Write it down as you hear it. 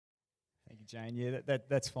Jane. Yeah,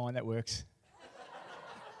 that's fine. That works.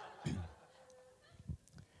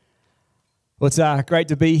 Well, it's great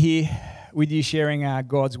to be here with you sharing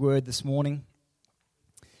God's Word this morning.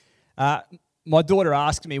 My daughter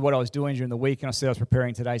asked me what I was doing during the week, and I said I was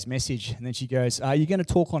preparing today's message. And then she goes, "Are you going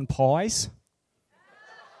to talk on pies?"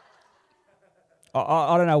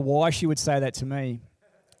 I don't know why she would say that to me.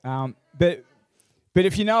 But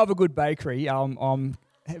if you know of a good bakery, I'm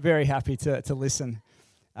very happy to listen,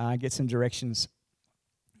 get some directions.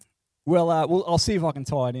 Well, I'll see if I can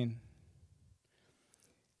tie it in.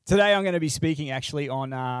 Today I'm going to be speaking actually on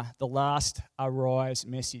the last Arise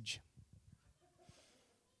message.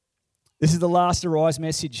 This is the last Arise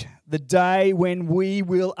message, the day when we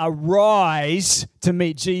will arise to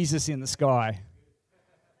meet Jesus in the sky.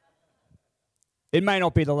 It may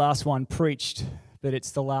not be the last one preached, but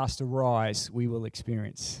it's the last arise we will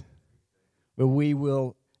experience, where we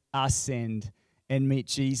will ascend and meet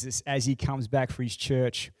Jesus as he comes back for his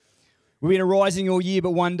church. We've been arising all year,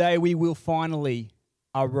 but one day we will finally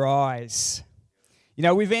arise. You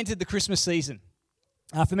know, we've entered the Christmas season.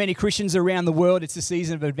 For many Christians around the world, it's a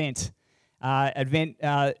season of Advent. Advent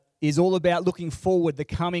is all about looking forward, the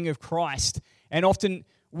coming of Christ. And often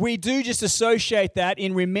we do just associate that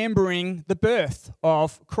in remembering the birth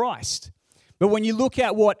of Christ. But when you look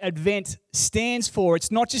at what Advent stands for,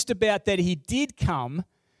 it's not just about that he did come,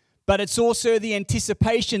 but it's also the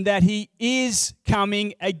anticipation that he is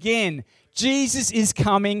coming again. Jesus is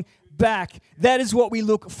coming back. That is what we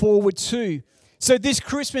look forward to. So this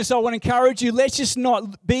Christmas, I want to encourage you, let's just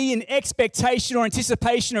not be in expectation or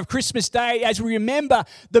anticipation of Christmas Day as we remember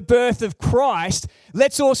the birth of Christ.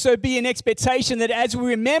 Let's also be in expectation that as we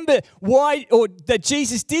remember that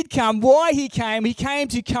Jesus did come, why he came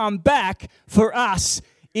to come back for us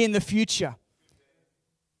in the future.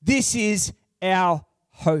 This is our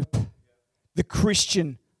hope, the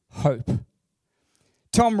Christian hope.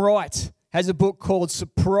 Tom Wright has a book called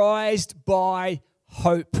Surprised by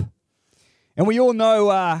Hope. And we all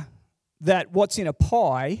know that what's in a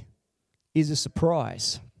pie is a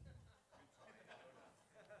surprise.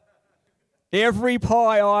 Every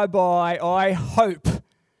pie I buy, I hope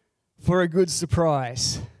for a good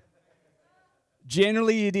surprise.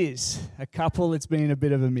 Generally it is. A couple, it's been a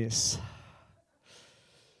bit of a miss.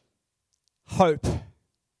 Hope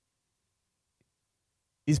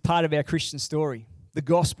is part of our Christian story, the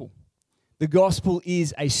gospel. The gospel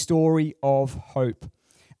is a story of hope.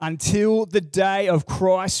 Until the day of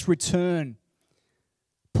Christ's return.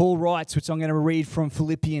 Paul writes, which I'm going to read from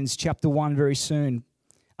Philippians chapter 1 very soon.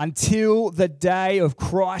 Until the day of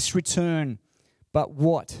Christ's return. But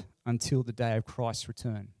what until the day of Christ's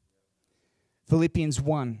return? Philippians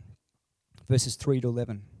 1, verses 3 to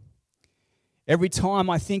 11. Every time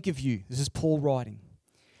I think of you, this is Paul writing,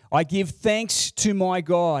 I give thanks to my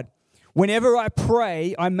God. Whenever I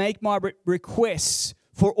pray, I make my requests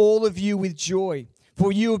for all of you with joy.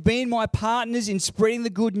 For you have been my partners in spreading the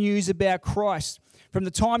good news about Christ from the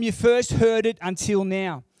time you first heard it until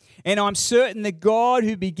now. And I'm certain that God,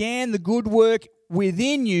 who began the good work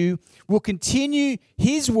within you, will continue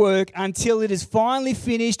his work until it is finally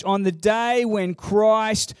finished on the day when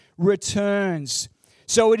Christ returns.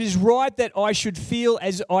 So it is right that I should feel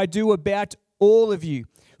as I do about all of you.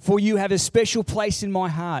 For you have a special place in my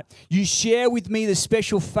heart. You share with me the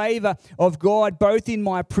special favor of God, both in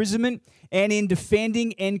my imprisonment and in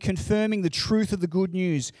defending and confirming the truth of the good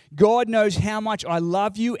news. God knows how much I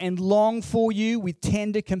love you and long for you with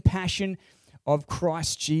tender compassion of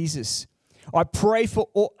Christ Jesus. I pray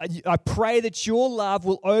that your love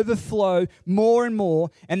will overflow more and more,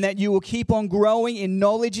 and that you will keep on growing in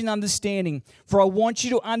knowledge and understanding. For I want you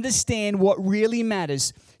to understand what really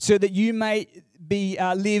matters, so that you may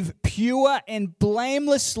live pure and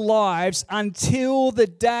blameless lives until the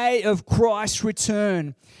day of Christ's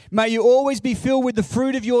return. May you always be filled with the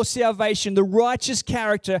fruit of your salvation, the righteous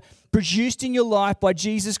character produced in your life by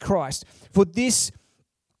Jesus Christ. For this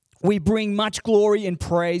we bring much glory and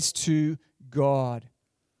praise to God.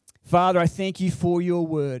 Father, I thank you for your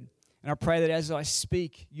word. And I pray that as I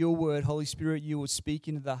speak your word, Holy Spirit, you will speak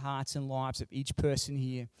into the hearts and lives of each person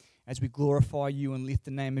here as we glorify you and lift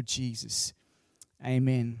the name of Jesus.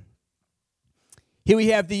 Amen. Here we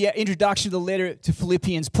have the introduction of the letter to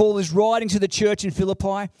Philippians. Paul is writing to the church in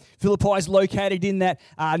Philippi. Philippi is located in that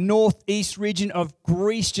northeast region of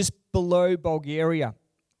Greece, just below Bulgaria.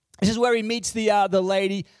 This is where he meets the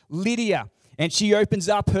lady Lydia, and she opens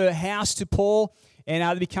up her house to Paul, and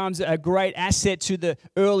it becomes a great asset to the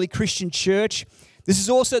early Christian church. This is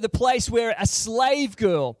also the place where a slave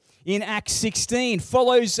girl in Acts 16,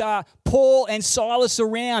 follows Paul and Silas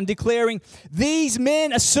around, declaring, "These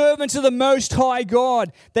men are servants of the Most High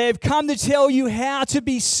God. They have come to tell you how to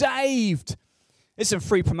be saved." There's some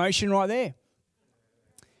free promotion right there.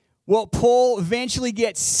 Well, Paul eventually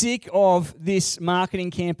gets sick of this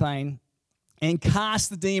marketing campaign and casts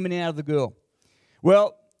the demon out of the girl.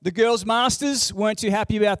 Well, the girl's masters weren't too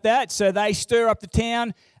happy about that, so they stir up the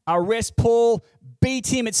town, arrest Paul, beat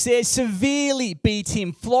him, it says, severely beat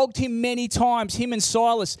him, flogged him many times, him and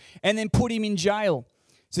Silas, and then put him in jail.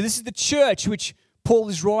 So this is the church which Paul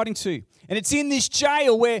is writing to. And it's in this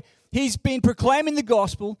jail where he's been proclaiming the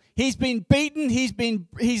gospel, he's been beaten,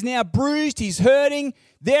 he's now bruised, he's hurting.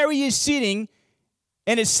 There he is sitting.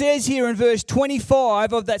 And it says here in verse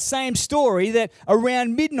 25 of that same story that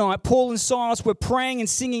around midnight, Paul and Silas were praying and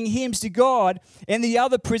singing hymns to God, and the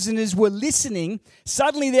other prisoners were listening.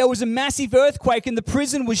 Suddenly there was a massive earthquake, and the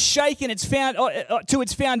prison was shaken to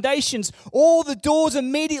its foundations. All the doors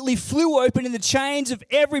immediately flew open, and the chains of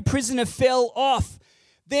every prisoner fell off.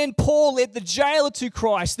 Then Paul led the jailer to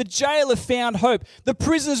Christ. The jailer found hope. The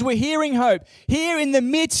prisoners were hearing hope. Here in the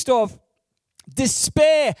midst of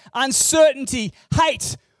despair, uncertainty,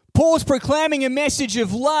 hate, Paul's proclaiming a message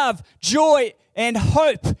of love, joy, and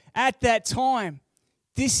hope at that time.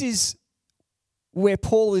 This is where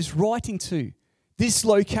Paul is writing to, this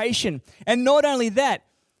location. And not only that,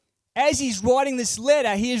 as he's writing this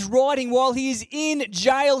letter, he is writing while he is in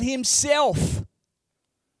jail himself.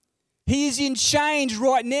 He is in chains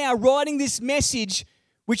right now, writing this message,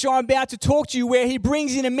 which I'm about to talk to you, where he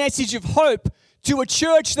brings in a message of hope to a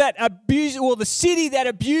church that abused, or the city that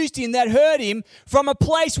abused him, that hurt him, from a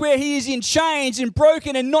place where he is in chains and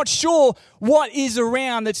broken and not sure what is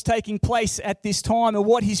around that's taking place at this time or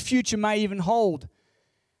what his future may even hold.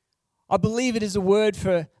 I believe it is a word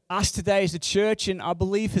for us today as a church, and I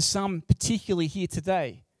believe for some particularly here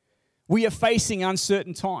today. We are facing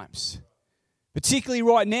uncertain times, particularly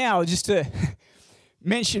right now. Just to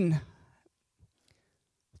mention,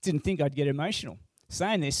 didn't think I'd get emotional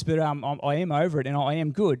saying this, but I am over it and I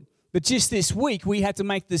am good. But just this week, we had to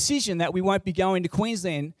make the decision that we won't be going to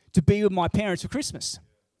Queensland to be with my parents for Christmas.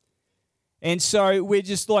 And so we're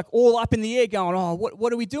just like all up in the air going, oh,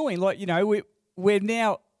 what are we doing? Like, you know, we've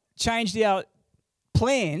now changed our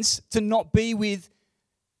plans to not be with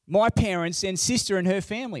my parents and sister and her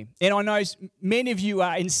family. And I know many of you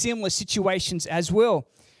are in similar situations as well.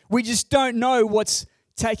 We just don't know what's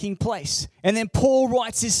taking place. And then Paul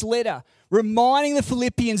writes this letter reminding the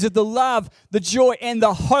Philippians of the love, the joy, and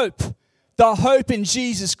the hope in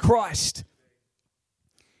Jesus Christ.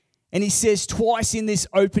 And he says twice in this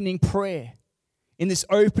opening prayer of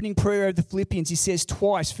the Philippians, he says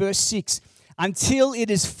twice, verse 6, until it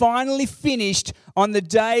is finally finished on the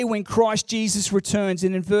day when Christ Jesus returns.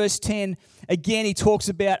 And in verse 10, again, he talks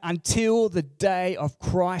about until the day of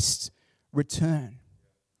Christ's return.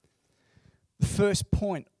 The first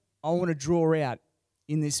point I want to draw out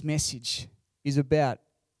in this message is about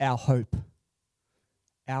our hope.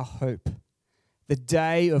 Our hope. The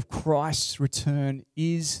day of Christ's return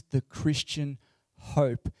is the Christian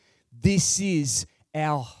hope. This is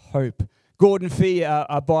our hope. Gordon Fee,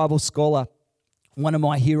 a Bible scholar, one of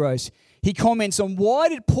my heroes, he comments on why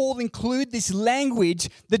did Paul include this language,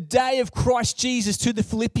 the day of Christ Jesus, to the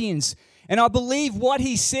Philippians. And I believe what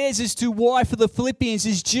he says as to why for the Philippians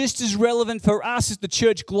is just as relevant for us as the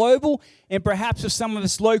church global and perhaps for some of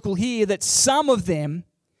us local here, that some of them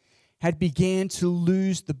had began to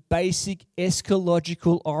lose the basic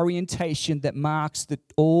eschatological orientation that marks the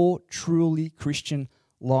all truly Christian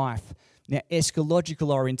life. Now,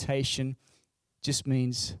 eschatological orientation just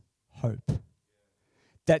means hope.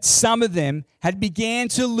 That some of them had began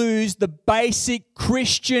to lose the basic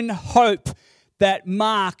Christian hope that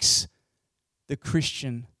marks the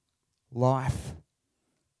Christian life.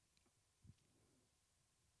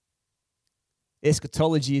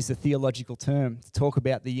 Eschatology is the theological term to talk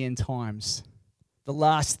about the end times, the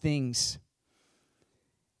last things.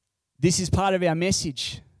 This is part of our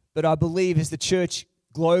message, but I believe as the church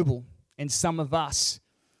global and some of us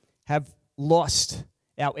have lost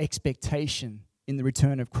our expectation in the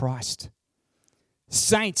return of Christ.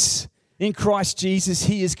 Saints, in Christ Jesus,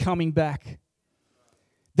 He is coming back.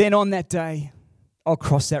 Then on that day, I'll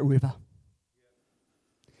cross that river.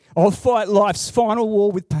 I'll fight life's final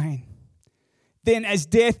war with pain. Then as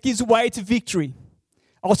death gives way to victory,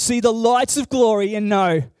 I'll see the lights of glory and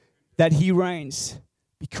know that He reigns.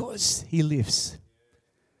 Because He lives,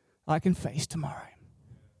 I can face tomorrow.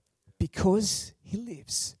 Because He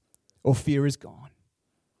lives, all fear is gone.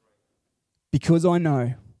 Because I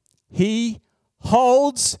know He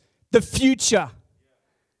holds the future.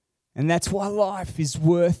 And that's why life is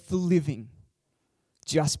worth the living,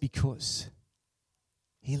 just because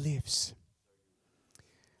he lives.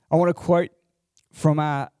 I want to quote from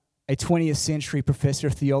a 20th century professor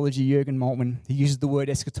of theology, Jürgen Moltmann. He uses the word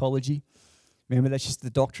eschatology. Remember, that's just the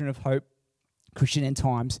doctrine of hope, Christian end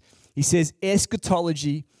times. He says,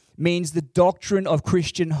 eschatology means the doctrine of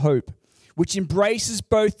Christian hope, which embraces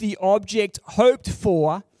both the object hoped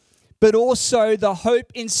for, but also the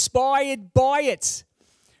hope inspired by it,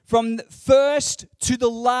 from the first to the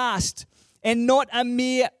last, and not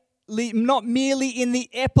merely in the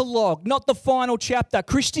epilogue, not the final chapter.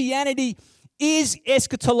 Christianity is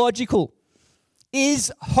eschatological,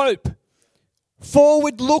 is hope,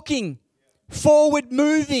 forward-looking,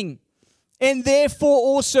 forward-moving, and therefore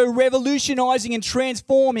also revolutionizing and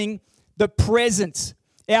transforming the present.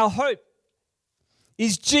 Our hope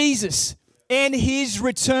is Jesus and his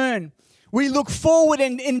return. We look forward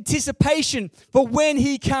in anticipation for when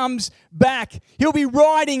he comes back. He'll be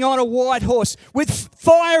riding on a white horse with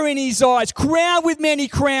fire in his eyes, crowned with many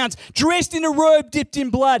crowns, dressed in a robe dipped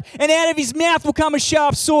in blood, and out of his mouth will come a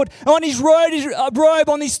sharp sword. On his robe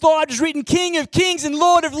on his thigh is written, King of Kings and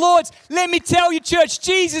Lord of Lords. Let me tell you, church,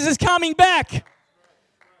 Jesus is coming back.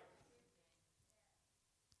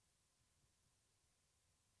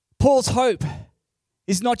 Paul's hope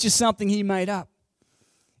is not just something he made up.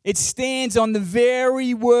 It stands on the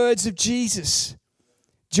very words of Jesus.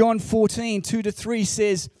 John 14, 2-3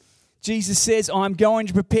 says, Jesus says, I'm going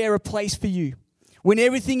to prepare a place for you. When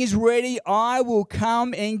everything is ready, I will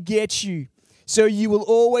come and get you, so you will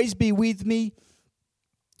always be with me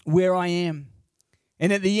where I am.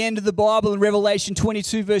 And at the end of the Bible, in Revelation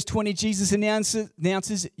 22, verse 20, Jesus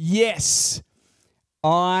announces, yes,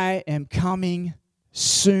 I am coming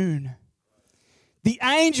soon. The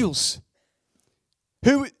angels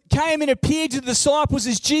who came and appeared to the disciples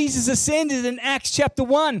as Jesus ascended in Acts chapter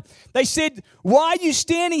 1. They said, why are you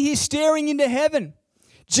standing here staring into heaven?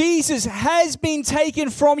 Jesus has been taken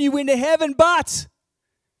from you into heaven, but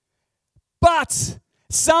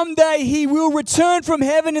someday he will return from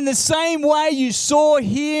heaven in the same way you saw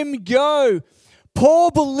him go.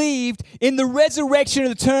 Paul believed in the resurrection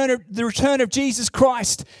and the return of Jesus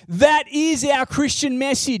Christ. That is our Christian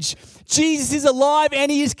message. Jesus is alive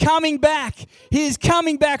and he is coming back. He is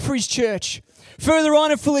coming back for his church. Further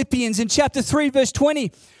on in Philippians in chapter 3 verse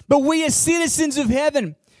 20, but we are citizens of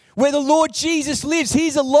heaven where the Lord Jesus lives.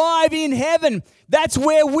 He's alive in heaven. That's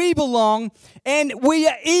where we belong, and we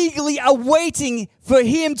are eagerly awaiting for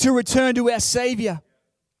him to return to our Savior.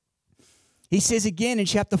 He says again in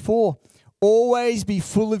chapter 4, always be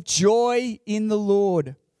full of joy in the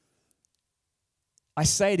Lord. I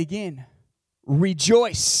say it again,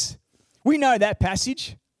 rejoice. We know that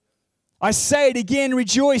passage. I say it again,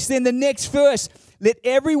 rejoice. Then the next verse, let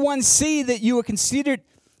everyone see that you are considered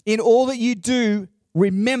in all that you do.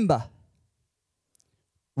 Remember,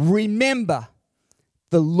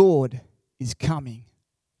 the Lord is coming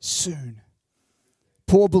soon.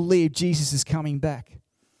 Paul believed Jesus is coming back.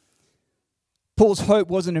 Paul's hope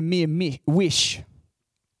wasn't a mere wish.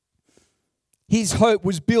 His hope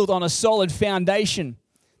was built on a solid foundation,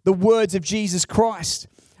 the words of Jesus Christ.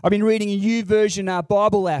 I've been reading a YouVersion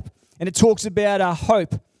Bible app, and it talks about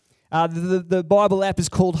hope. The Bible app is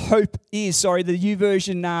called Hope Is. The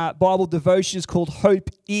YouVersion Bible devotion is called Hope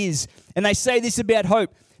Is. And they say this about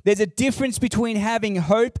hope. There's a difference between having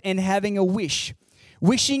hope and having a wish.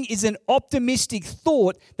 Wishing is an optimistic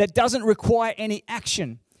thought that doesn't require any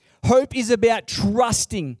action. Hope is about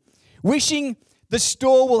trusting. Wishing the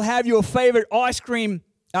store will have your favorite ice cream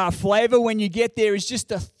flavor when you get there is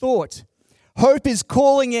just a thought. Hope is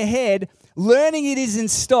calling ahead, learning it is in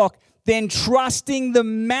stock, then trusting the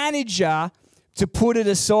manager to put it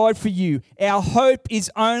aside for you. Our hope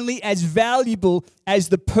is only as valuable as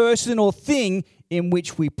the person or thing in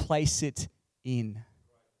which we place it in.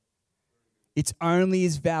 It's only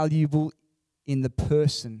as valuable in the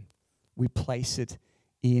person we place it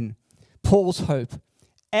in. Paul's hope,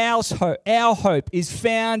 our hope is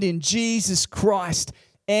found in Jesus Christ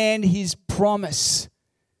and his promise.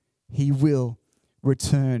 He will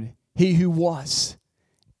return. He who was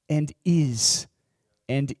and is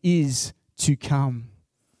to come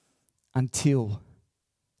until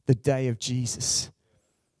the day of Jesus.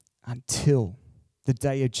 Until the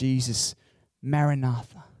day of Jesus.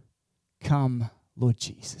 Maranatha. Come, Lord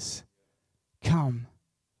Jesus. Come,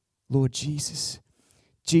 Lord Jesus.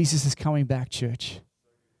 Jesus is coming back, church.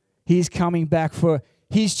 He is coming back for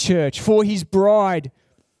his church, for his bride.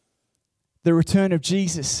 The return of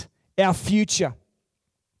Jesus, our future,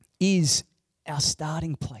 is our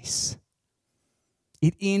starting place.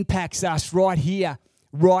 It impacts us right here,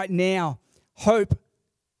 right now. Hope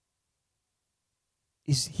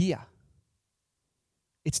is here.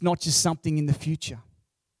 It's not just something in the future.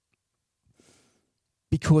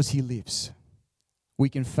 Because he lives, we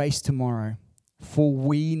can face tomorrow, for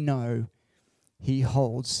we know he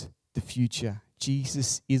holds the future.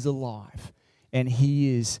 Jesus is alive, and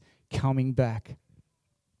he is coming back.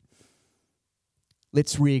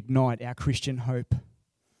 Let's reignite our Christian hope.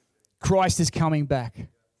 Christ is coming back.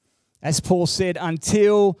 As Paul said,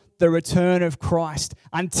 until the return of Christ,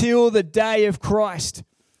 until the day of Christ.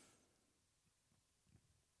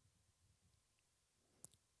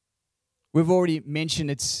 We've already mentioned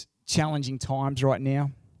it's challenging times right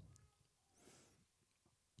now.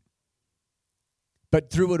 But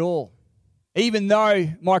through it all, even though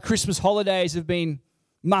my Christmas holidays have been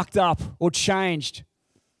mucked up or changed,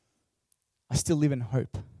 I still live in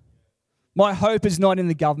hope. My hope is not in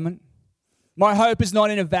the government. My hope is not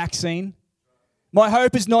in a vaccine. My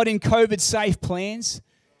hope is not in COVID-safe plans.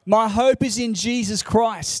 My hope is in Jesus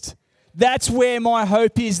Christ. That's where my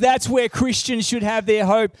hope is. That's where Christians should have their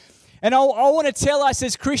hope. And I want to tell us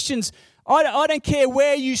as Christians, I don't care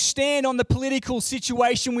where you stand on the political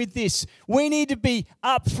situation with this. We need to be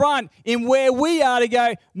upfront in where we are to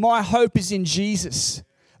go, my hope is in Jesus.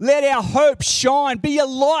 Let our hope shine, be a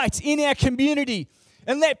light in our community.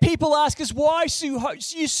 And let people ask us, why are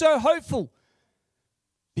you so hopeful?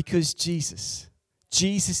 Because Jesus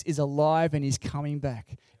is alive and he's coming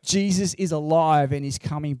back. Jesus is alive and he's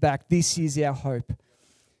coming back. This is our hope.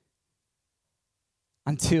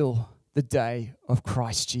 Until the day of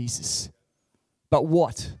Christ Jesus. But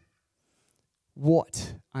what?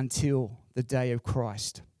 What until the day of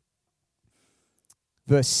Christ?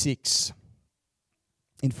 Verse 6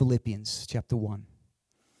 in Philippians chapter 1.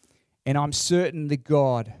 And I'm certain that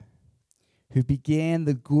God, who began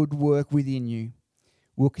the good work within you,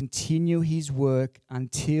 will continue his work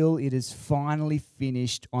until it is finally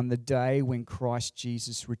finished on the day when Christ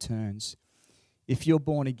Jesus returns. If you're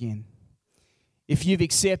born again, if you've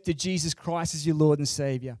accepted Jesus Christ as your Lord and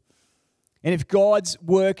Savior, and if God's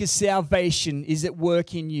work of salvation is at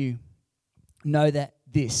work in you, know that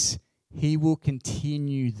he will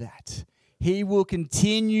continue that. He will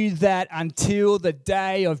continue that until the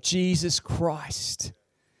day of Jesus Christ.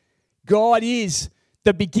 God is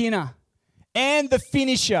the beginner and the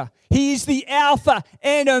finisher. He is the Alpha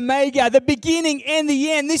and Omega, the beginning and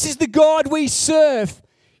the end. This is the God we serve.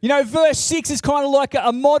 You know, verse 6 is kind of like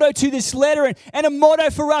a motto to this letter and a motto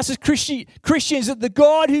for us as Christians, that the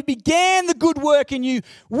God who began the good work in you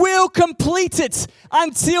will complete it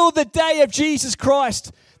until the day of Jesus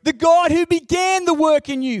Christ. The God who began the work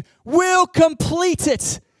in you will complete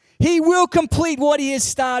it. He will complete what he has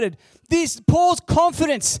started. Paul's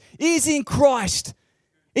confidence is in Christ.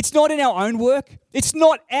 It's not in our own work. It's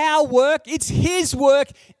not our work. It's his work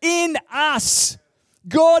in us.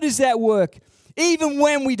 God is at work. Even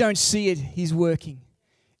when we don't see it, he's working.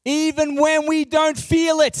 Even when we don't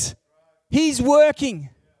feel it, he's working.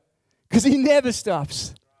 Because he never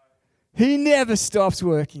stops. He never stops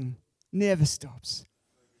working. Never stops.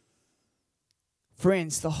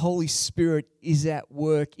 Friends, the Holy Spirit is at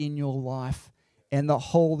work in your life. And the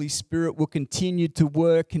Holy Spirit will continue to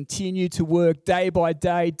work day by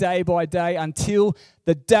day, until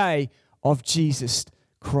the day of Jesus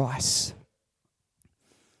Christ.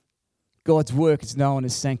 God's work is known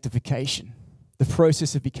as sanctification, the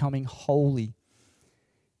process of becoming holy,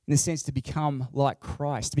 in the sense to become like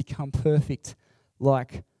Christ, to become perfect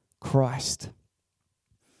like Christ.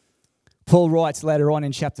 Paul writes later on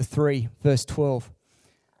in chapter 3, verse 12,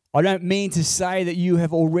 I don't mean to say that you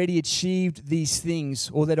have already achieved these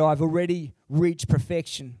things or that I've already reached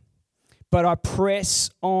perfection, but I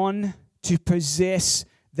press on to possess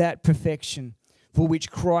that perfection for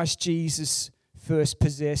which Christ Jesus first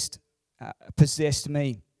possessed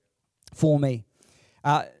me.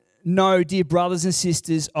 No, dear brothers and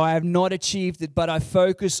sisters, I have not achieved it, but I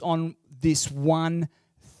focus on this one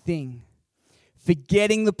thing,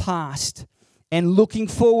 forgetting the past and looking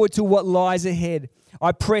forward to what lies ahead.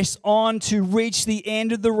 I press on to reach the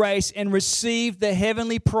end of the race and receive the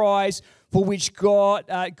heavenly prize for which God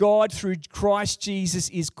through Christ Jesus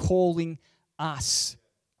is calling us.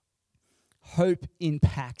 Hope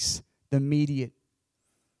impacts the immediate.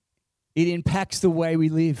 It impacts the way we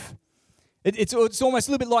live. It's almost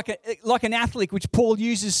a little bit like an athlete, which Paul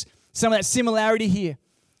uses some of that similarity here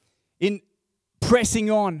in pressing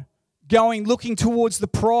on, looking towards the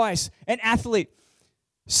prize. An athlete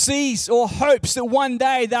sees or hopes that one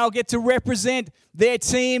day they'll get to represent their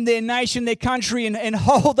team, their nation, their country, and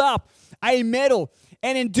hold up a medal.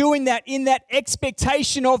 And in doing that, in that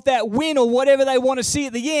expectation of that win or whatever they want to see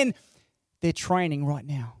at the end, they're training right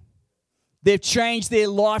now. They've changed their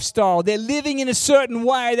lifestyle. They're living in a certain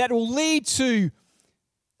way that will lead to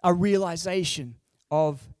a realization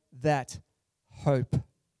of that hope.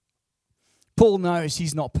 Paul knows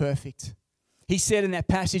he's not perfect. He said in that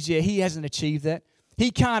passage there, he hasn't achieved that. He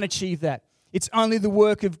can't achieve that. It's only the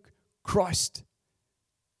work of Christ,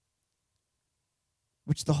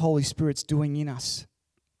 which the Holy Spirit's doing in us.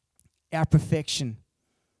 Our perfection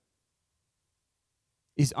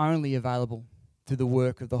is only available through the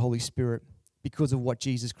work of the Holy Spirit because of what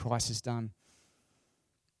Jesus Christ has done.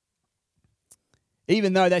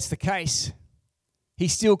 Even though that's the case, he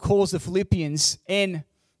still calls the Philippians and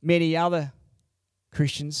many other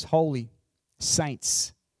Christians holy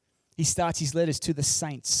saints. He starts his letters to the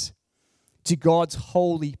saints, to God's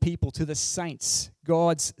holy people, to the saints,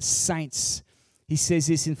 God's saints. He says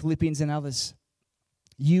this in Philippians and others.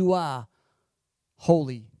 You are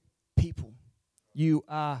holy people. You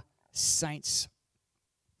are saints.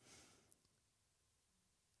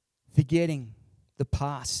 Forgetting the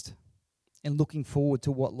past and looking forward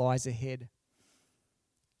to what lies ahead.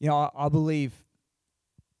 You know, I believe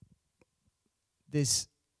there's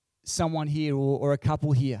someone here or a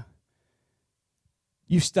couple here.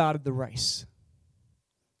 You've started the race.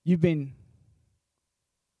 You've been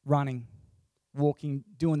running, walking,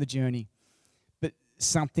 doing the journey, but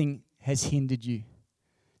something has hindered you.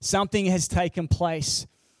 Something has taken place.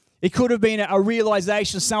 It could have been a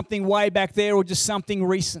realization of something way back there or just something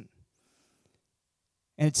recent.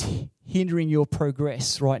 And it's hindering your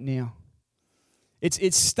progress right now.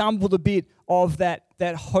 It's stumbled a bit of that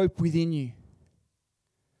hope within you.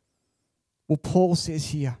 Well, Paul says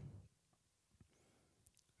here,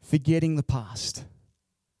 forgetting the past.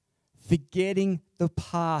 Forgetting the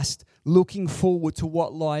past, looking forward to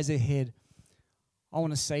what lies ahead. I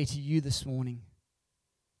want to say to you this morning,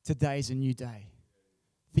 today's a new day.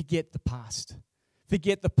 Forget the past.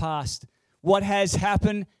 Forget the past. What has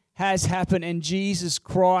happened, and Jesus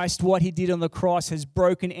Christ, what he did on the cross, has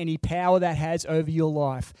broken any power that has over your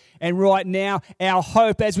life. And right now, our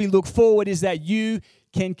hope as we look forward is that you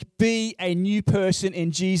can be a new person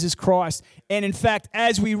in Jesus Christ. And in fact,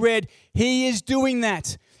 as we read, he is doing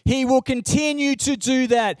that. He will continue to do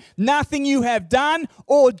that. Nothing you have done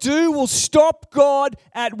or do will stop God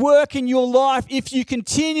at work in your life if you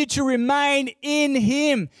continue to remain in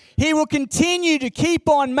him. He will continue to keep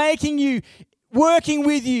on making you, working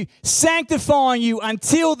with you, sanctifying you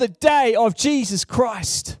until the day of Jesus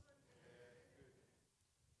Christ.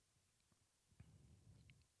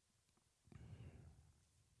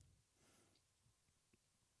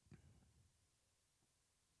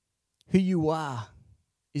 Who you are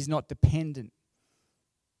is not dependent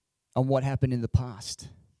on what happened in the past.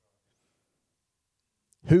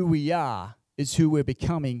 Who we are is who we're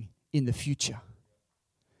becoming in the future.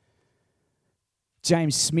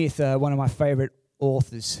 James Smith, one of my favorite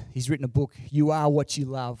authors, he's written a book, You Are What You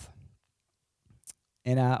Love.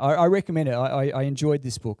 And I recommend it. I enjoyed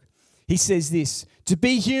this book. He says this, to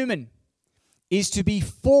be human is to be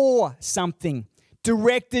for something,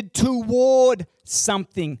 directed toward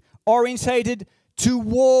something, orientated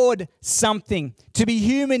toward something. To be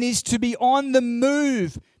human is to be on the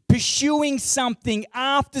move, pursuing something,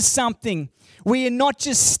 after something. We are not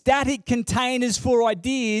just static containers for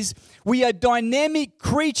ideas. We are dynamic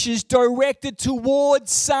creatures directed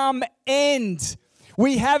towards some end.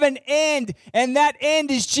 We have an end, and that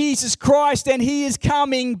end is Jesus Christ, and he is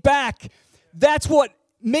coming back. That's what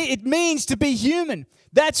it means to be human.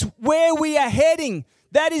 That's where we are heading.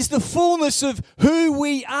 That is the fullness of who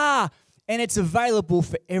we are. And it's available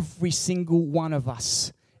for every single one of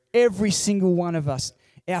us. Every single one of us.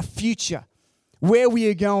 Our future, where we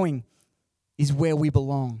are going, is where we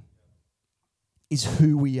belong. Is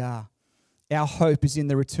who we are. Our hope is in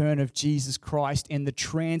the return of Jesus Christ and the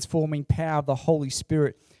transforming power of the Holy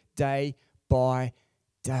Spirit day by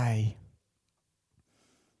day.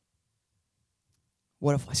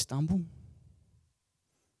 What if I stumble?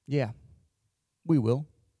 Yeah, we will.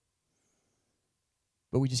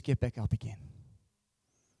 But we just get back up again.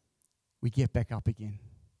 We get back up again.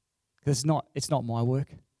 Because it's not my work.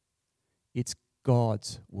 It's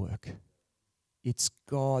God's work. It's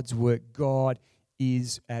God's work. God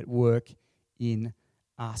is at work in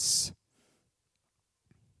us.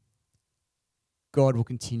 God will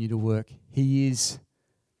continue to work. He is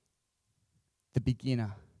the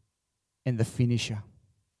beginner and the finisher.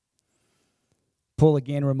 Paul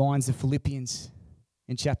again reminds the Philippians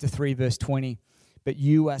in chapter 3, verse 20, but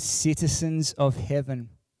you are citizens of heaven,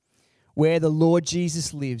 where the Lord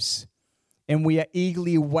Jesus lives, and we are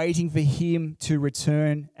eagerly waiting for him to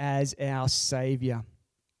return as our Savior.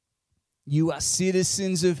 You are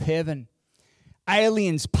citizens of heaven.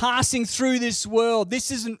 aliens passing through this world.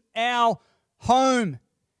 This isn't our home.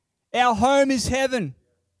 Our home is heaven.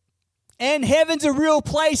 And heaven's a real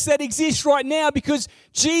place that exists right now because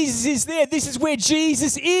Jesus is there. This is where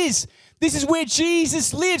Jesus is. This is where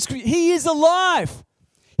Jesus lives. He is alive.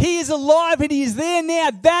 He is alive and He is there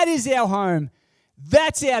now. That is our home.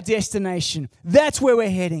 That's our destination. That's where we're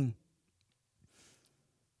heading.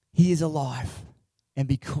 He is alive. And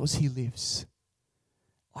because He lives,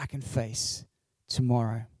 I can face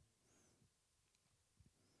tomorrow.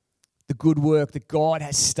 The good work that God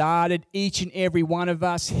has started, each and every one of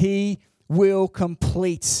us, He will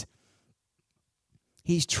complete.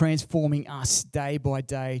 He's transforming us day by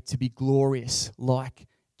day to be glorious like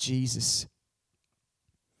Jesus.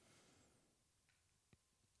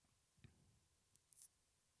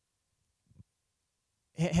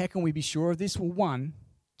 How can we be sure of this? Well, one,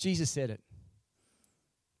 Jesus said it.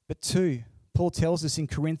 But two, Paul tells us in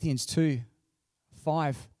Corinthians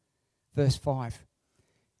 5, verse 5.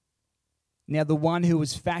 Now the one who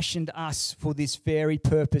has fashioned us for this very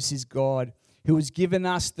purpose is God, who has given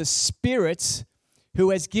us the Spirit,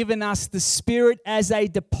 as a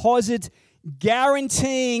deposit,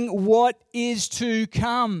 guaranteeing what is to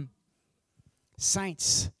come.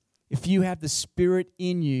 Saints, if you have the Spirit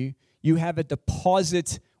in you, you have a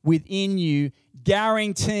deposit within you,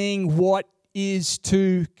 guaranteeing what is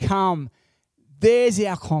to come. There's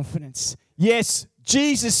our confidence. Yes,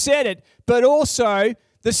 Jesus said it, but also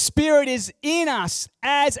the Spirit is in us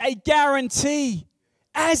as a guarantee.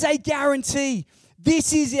 As a guarantee.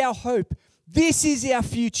 This is our hope. This is our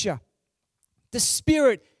future. The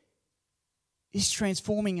Spirit is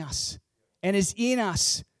transforming us and is in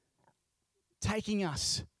us, taking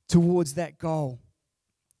us towards that goal,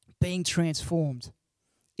 being transformed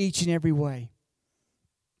each and every way.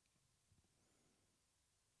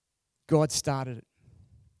 God started it,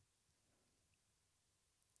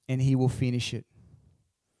 and He will finish it.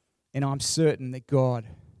 And I'm certain that God,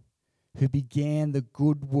 who began the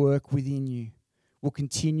good work within you, will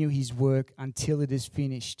continue His work until it is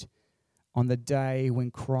finished on the day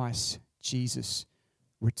when Christ Jesus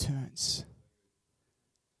returns.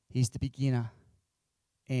 He's the beginner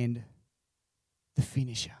and the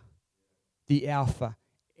finisher, the Alpha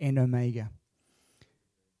and Omega.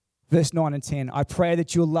 Verse 9 and 10, I pray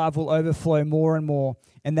that your love will overflow more and more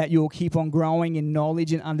and that you will keep on growing in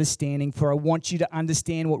knowledge and understanding, for I want you to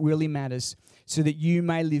understand what really matters so that you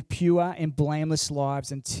may live pure and blameless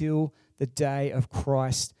lives until the day of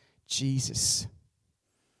Christ Jesus.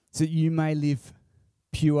 So that you may live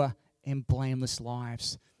pure and blameless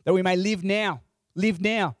lives. That we may live now. Live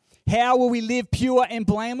now. How will we live pure and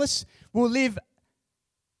blameless? We'll live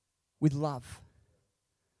with love.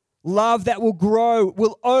 Love that will grow,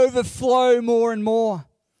 will overflow more and more.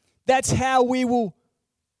 That's how we will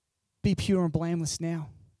be pure and blameless now,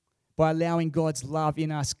 by allowing God's love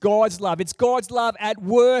in us. God's love. It's God's love at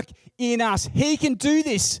work in us. He can do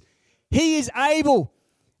this. He is able.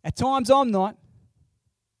 At times I'm not.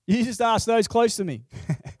 You just ask those close to me.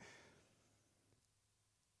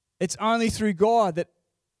 It's only through God that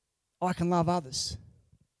I can love others.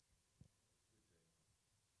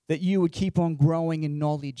 That you would keep on growing in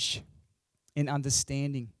knowledge and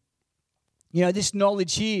understanding. You know, this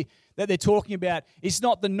knowledge here that they're talking about, it's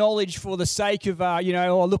not the knowledge for the sake of,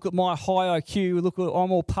 oh, look at my high IQ, look,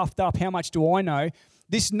 I'm all puffed up, how much do I know?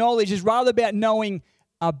 This knowledge is rather about knowing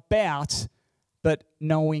about, but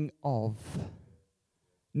knowing of,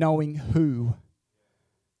 knowing who.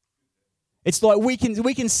 It's like we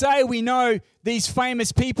can say we know these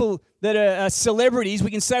famous people that are celebrities,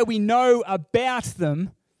 we can say we know about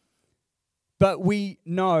them, but we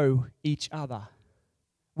know each other.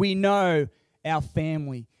 We know our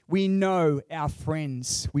family. We know our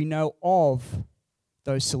friends. We know of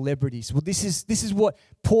those celebrities. Well, this is what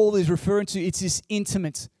Paul is referring to. It's this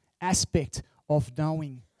intimate aspect of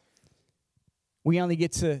knowing. We only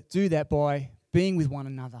get to do that by being with one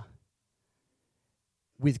another,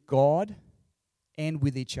 with God and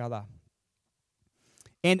with each other.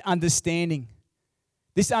 And understanding.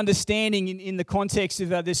 This understanding in the context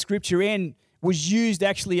of the scripture was used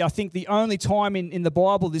actually, I think the only time in the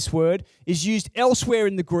Bible this word is used elsewhere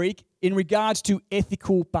in the Greek in regards to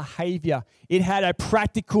ethical behavior. It had a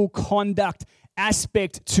practical conduct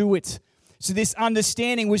aspect to it. So this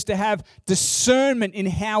understanding was to have discernment in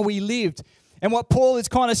how we lived. And what Paul is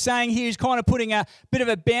kind of saying here is kind of putting a bit of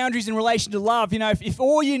a boundaries in relation to love. You know, if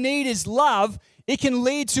all you need is love, it can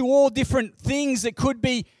lead to all different things that could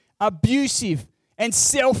be abusive and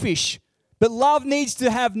selfish. But love needs to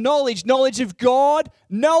have knowledge of God,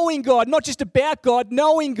 knowing God, not just about God,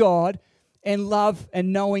 knowing God, and love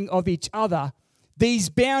and knowing of each other. these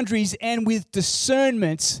boundaries and with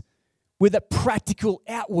discernment, with a practical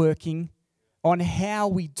outworking on how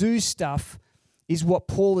we do stuff, is what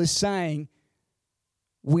Paul is saying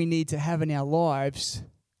we need to have in our lives,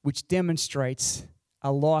 which demonstrates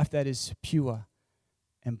a life that is pure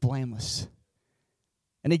and blameless.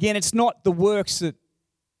 And again, it's not the works that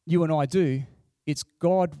you and I do, it's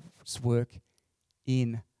God's work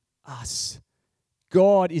in us.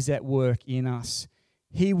 God is at work in us.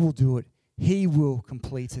 He will do it. He will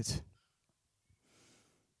complete it.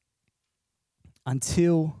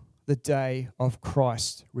 Until the day of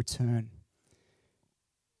Christ's return.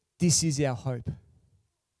 This is our hope.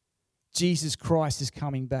 Jesus Christ is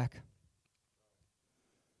coming back.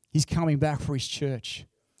 He's coming back for his church.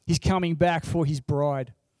 He's coming back for his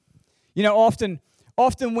bride. You know, often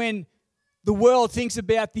when the world thinks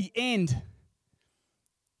about the end,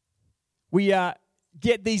 we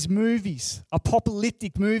get these movies,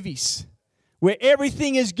 apocalyptic movies, where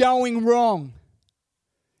everything is going wrong.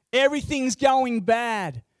 Everything's going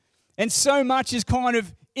bad. And so much is kind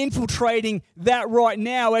of infiltrating that right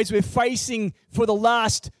now as we're facing for the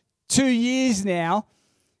last 2 years now,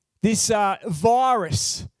 this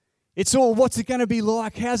virus. It's all, what's it going to be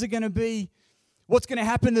like? How's it going to be? What's going to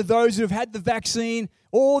happen to those who have had the vaccine?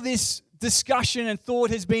 All this discussion and thought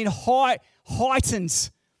has been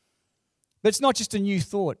heightened. But it's not just a new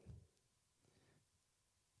thought.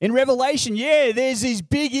 In Revelation, there's these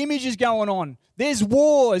big images going on. There's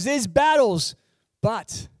wars, there's battles.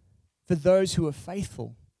 But for those who are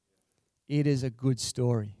faithful, it is a good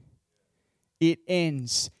story. It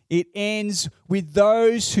ends with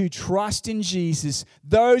those who trust in Jesus,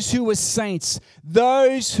 those who are saints,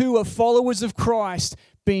 those who are followers of Christ,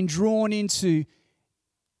 being drawn into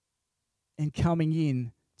and coming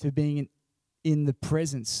in to being in the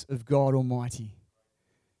presence of God Almighty.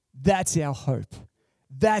 That's our hope.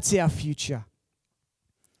 That's our future.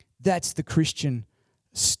 That's the Christian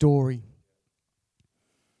story.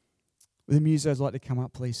 Would the musos like to come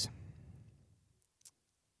up, please?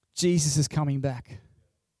 Jesus is coming back.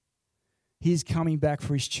 He is coming back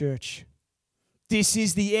for his church. This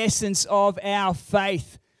is the essence of our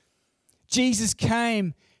faith. Jesus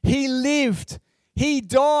came. He lived. He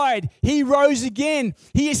died. He rose again.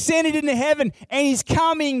 He ascended into heaven. And he's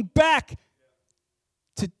coming back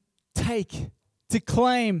to take, to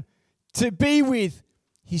claim, to be with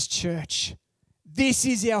his church. This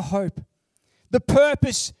is our hope. The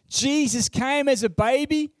purpose Jesus came as a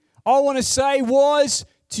baby, I want to say, was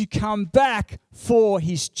to come back for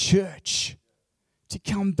his church. To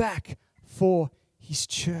come back for his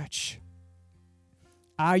church.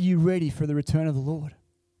 Are you ready for the return of the Lord?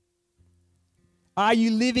 Are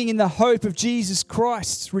you living in the hope of Jesus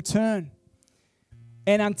Christ's return?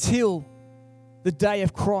 And until the day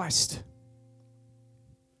of Christ,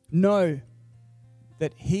 know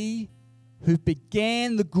that he who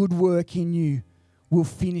began the good work in you will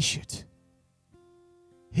finish it.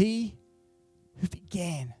 He who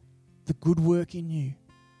began the good work in you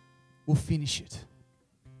will finish it.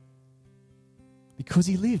 Because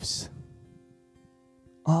he lives,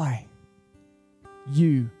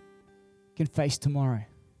 you can face tomorrow.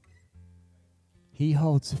 He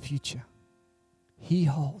holds the future. He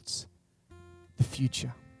holds the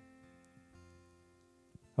future.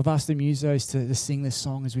 I've asked the musos to sing this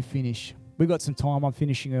song as we finish. We've got some time. I'm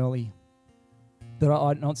finishing early. But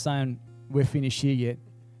I'm not saying we're finished here yet.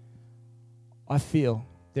 I feel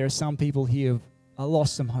there are some people here who have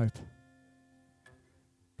lost some hope.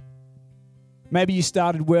 Maybe you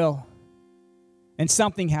started well and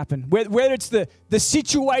something happened. Whether it's the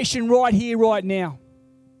situation right here, right now.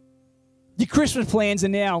 Your Christmas plans are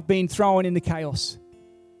now being thrown into chaos.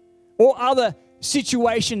 Or other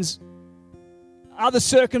situations, other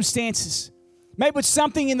circumstances. Maybe it's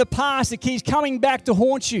something in the past that keeps coming back to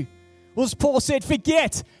haunt you. Well, as Paul said,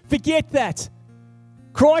 forget that.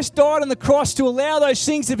 Christ died on the cross to allow those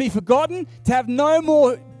things to be forgotten, to have no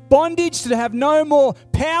more bondage, to have no more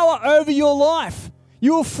power over your life.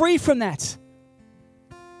 You are free from that.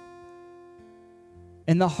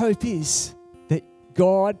 And the hope is that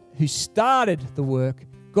God who started the work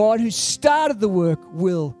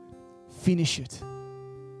will finish it.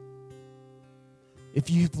 If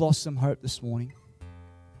you've lost some hope this morning,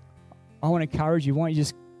 I want to encourage you. Why don't you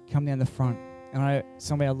just come down the front? And I know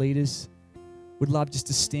some of our leaders would love just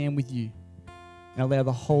to stand with you and allow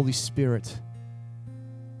the Holy Spirit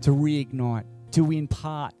to reignite, to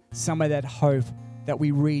impart some of that hope that we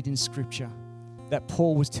read in Scripture, that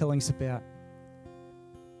Paul was telling us about,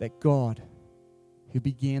 that God, who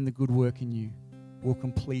began the good work in you, will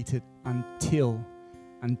complete it until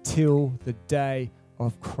the day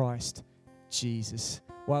of Christ Jesus.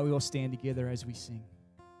 Why don't we all stand together as we sing?